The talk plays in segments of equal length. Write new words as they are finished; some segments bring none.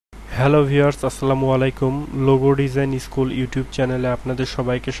Hello viewers, আসসালামু আলাইকুম। Logo design school YouTube চ্যানেলে আপনাদের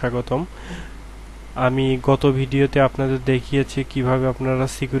সবাইকে স্বাগতম। আমি গত ভিডিওতে আপনাদের দেখিয়েছি কিভাবে আপনারা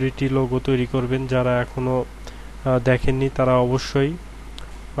সিকিউরিটি লোগো তৈরি করবেন। যারা এখনো দেখেননি তারা অবশ্যই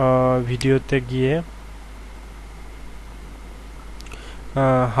ভিডিওতে গিয়ে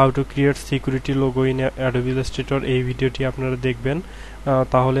how to create security logo in Adobe Illustrator এই ভিডিওটি আপনারা দেখবেন,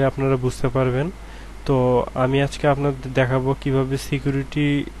 তাহলে আপনারা বুঝতে পারবেন। তো আমি আজকে আপনাদের দেখাবো কিভাবে সিকিউরিটি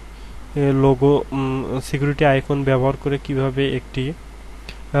লোগো সিকিউরিটি আইকন ব্যবহার করে কিভাবে একটি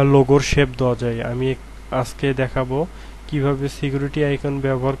লোগোর শেপ দেওয়া যায়। আমি আজকে দেখাবো কিভাবে সিকিউরিটি আইকন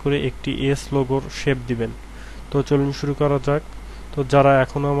ব্যবহার করে একটি এস লোগোর শেপ দিবেন। তো চলুন শুরু করা যাক। তো যারা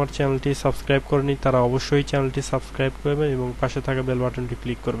এখনো আমার চ্যানেলটি সাবস্ক্রাইব করেনি তারা অবশ্যই চ্যানেলটি সাবস্ক্রাইব করবেন এবং পাশে থাকা বেল বাটনটি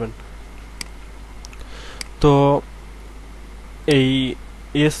ক্লিক করবেন। তো এই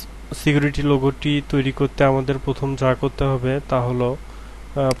এস সিকিউরিটি লোগোটি তৈরি করতে আমাদের প্রথম যা করতে হবে তা হলো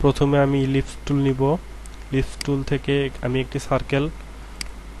প্রথমে আমি ইলিপস টুল নিব। ইলিপস টুল থেকে আমি একটি সার্কেল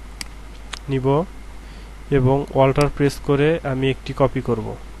নিব এবং অল্টার প্রেস করে আমি একটি কপি করব।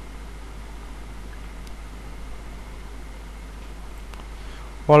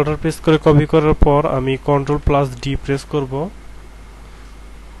 অল্টার প্রেস করে কপি করার পর আমি কন্ট্রোল প্লাস ডি প্রেস করব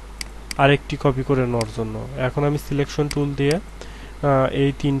আরেকটি কপি করে নেওয়ার জন্য। এখন আমি সিলেকশন টুল দিয়ে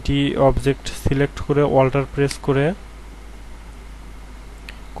এই তিনটি অবজেক্ট সিলেক্ট করে অল্টার প্রেস করে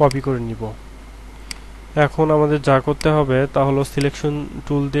কপি করে নিব। এখন আমাদের যা করতে হবে তা হলো সিলেকশন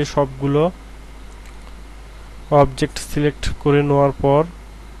টুল দিয়ে সবগুলো অবজেক্ট সিলেক্ট করে নেওয়ার পর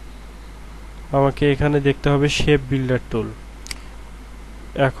আমাকে এখানে দেখতে হবে শেপ বিল্ডার টুল।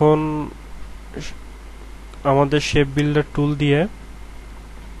 এখন আমাদের শেপ বিল্ডার টুল দিয়ে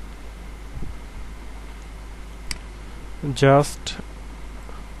জাস্ট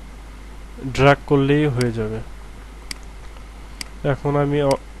ড্র্যাগ করলেই হয়ে যাবে। এখন আমি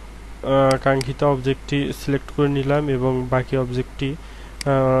কাঙ্ক্ষিত অবজেক্টটি সিলেক্ট করে নিলাম এবং বাকি অবজেক্টটি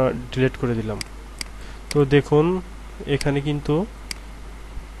ডিলিট করে দিলাম। তো দেখুন এখানে কিন্তু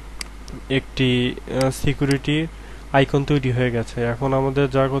একটি সিকিউরিটি আইকন তৈরি হয়ে গেছে। এখন আমাদের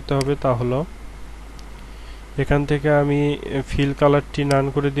যা করতে হবে তা হলো এখান থেকে আমি ফিল কালারটি নান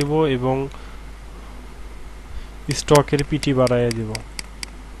করে দিব এবং স্টকের পিটি বাড়াইয়ে দিব।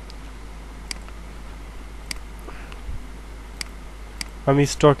 আমি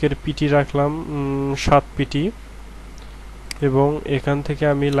স্টকের পিটি রাখলাম 7 পিটি এবং এখান থেকে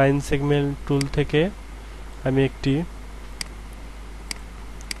আমি লাইন সেগমেন্ট টুল থেকে আমি একটি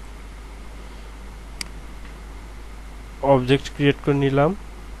অবজেক্ট ক্রিয়েট করে নিলাম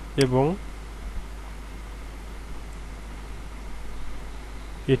এবং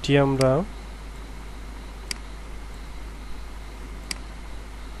এটি আমরা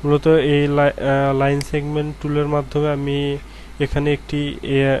মূলত এই লাইন সেগমেন্ট টুলের মাধ্যমে আমি এখানে একটি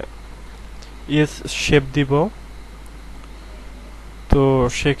এস শেপ দিব। তো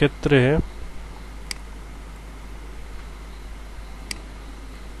সেক্ষেত্রে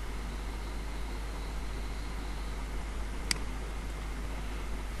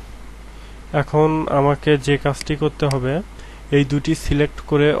এখন আমাকে যে কাজটি করতে হবে এই দুটি সিলেক্ট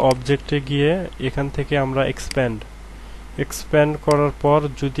করে অবজেক্টে গিয়ে এখান থেকে আমরা এক্সপ্যান্ড করার পর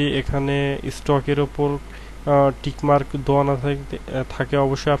যদি এখানে স্টকের ওপর টিক মার্ক দেওয়া না থাকে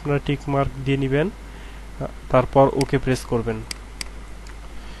অবশ্যই আপনারা টিক মার্ক দিয়ে নেবেন, তারপর ওকে প্রেস করবেন।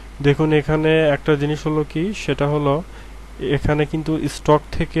 দেখুন এখানে একটা জিনিস হলো কি, সেটা হলো এখানে কিন্তু স্টক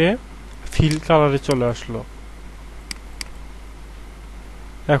থেকে ফিল কালারে চলে আসলো।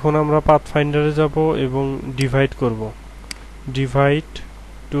 এখন আমরা পাথ ফাইন্ডারে যাব এবং ডিভাইড করব। ডিভাইড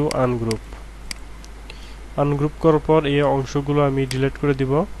টু আনগ্রুপ করার পর এই অংশগুলো আমি ডিলিট করে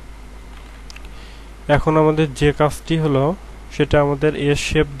দিব। এখন আমাদের যে কাজটি হলো সেটা আমাদের এর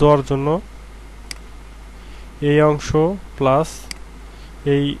শেপ দেওয়ার জন্য এই অংশ প্লাস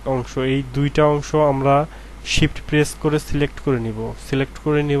এই অংশ, এই দুইটা অংশ আমরা শিফট প্রেস করে সিলেক্ট করে নিব। সিলেক্ট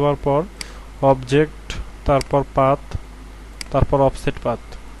করে নেওয়ার পর অবজেক্ট, তারপর পাথ, তারপর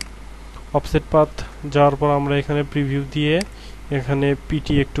অফসেট পাথ যাওয়ার পর আমরা এখানে প্রিভিউ দিয়ে এখানে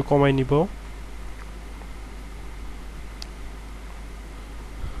পিটি একটু কমাই নিব।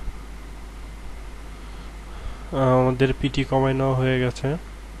 আমাদের পিটি কমাই নেওয়া হয়ে গেছে।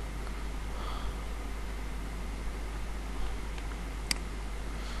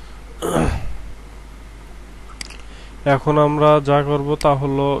 এখন আমরা যা করব তা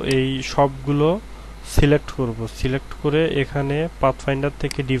হলো এই সবগুলো সিলেক্ট করে এখানে পাথফাইন্ডার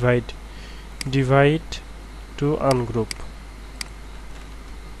থেকে ডিভাইড টু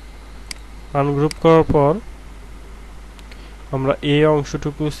আনগ্রুপ করার পর আমরা এই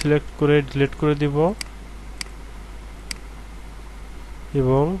অংশটুকু সিলেক্ট করে ডিলিট করে দিব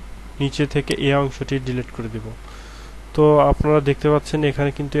এবং নিচে থেকে এই অংশটি ডিলিট করে দিব। তো আপনারা দেখতে পাচ্ছেন এখানে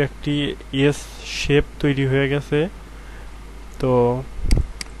কিন্তু একটি এস শেপ তৈরি হয়ে গেছে। তো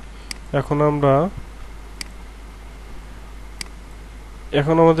এখন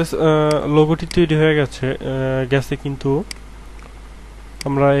আমাদের লোগোটি তৈরি হয়ে গেছে কিন্তু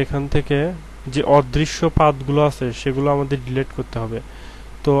আমরা এখান থেকে যে অদৃশ্য পাতগুলো আছে সেগুলো আমাদের ডিলিট করতে হবে।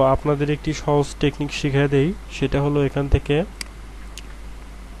 তো আপনাদের একটি সহজ টেকনিক শিখিয়ে দেই, সেটা হলো এখান থেকে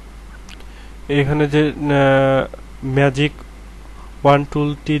এখানে যে ম্যাজিক ওয়ান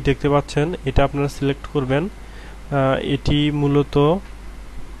টুলটি দেখতে পাচ্ছেন, এটা আপনারা সিলেক্ট করবেন। এটি মূলত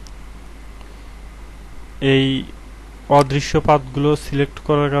এই অদৃশ্য পাতগুলো সিলেক্ট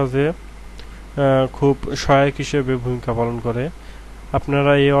করার কাজে খুব সহায়ক হিসেবে ভূমিকা পালন করে।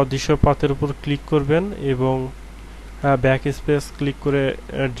 আপনারা এই অদৃশ্য পাতের উপর ক্লিক করবেন এবং ব্যাক স্পেস ক্লিক করে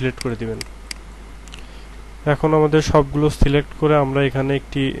ডিলিট করে দিবেন। এখন আমাদের সবগুলো সিলেক্ট করে আমরা এখানে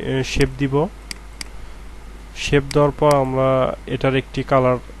একটি শেপ দিব। শেপ দেওয়ার পর আমরা এটার একটি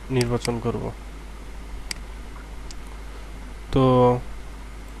কালার নির্বাচন করব। তো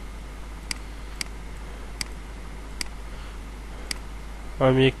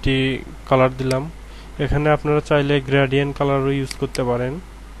আমি একটি কালার দিলাম। এখানে আপনারা চাইলে গ্রেডিয়েন্ট কালারও ইউজ করতে পারেন।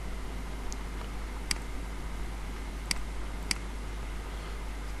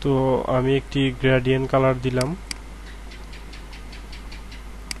 তো আমি একটি গ্রেডিয়েন্ট কালার দিলাম।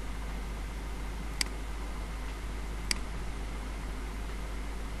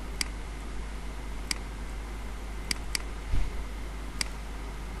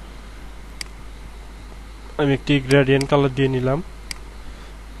 আমি একটি গ্রেডিয়েন্ট কালার দিয়ে নিলাম।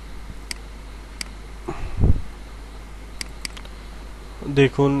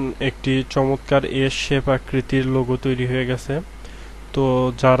 দেখুন একটি চমৎকার এস শেপ আকৃতির লোগো তৈরি হয়ে গেছে। তো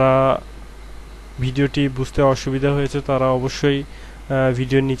যারা ভিডিওটি বুঝতে অসুবিধা হয়েছে তারা অবশ্যই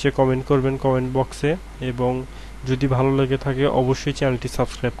ভিডিওর নিচে কমেন্ট করবেন কমেন্ট বক্সে, এবং যদি ভালো লেগে থাকে অবশ্যই চ্যানেলটি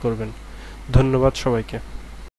সাবস্ক্রাইব করবেন। ধন্যবাদ সবাইকে।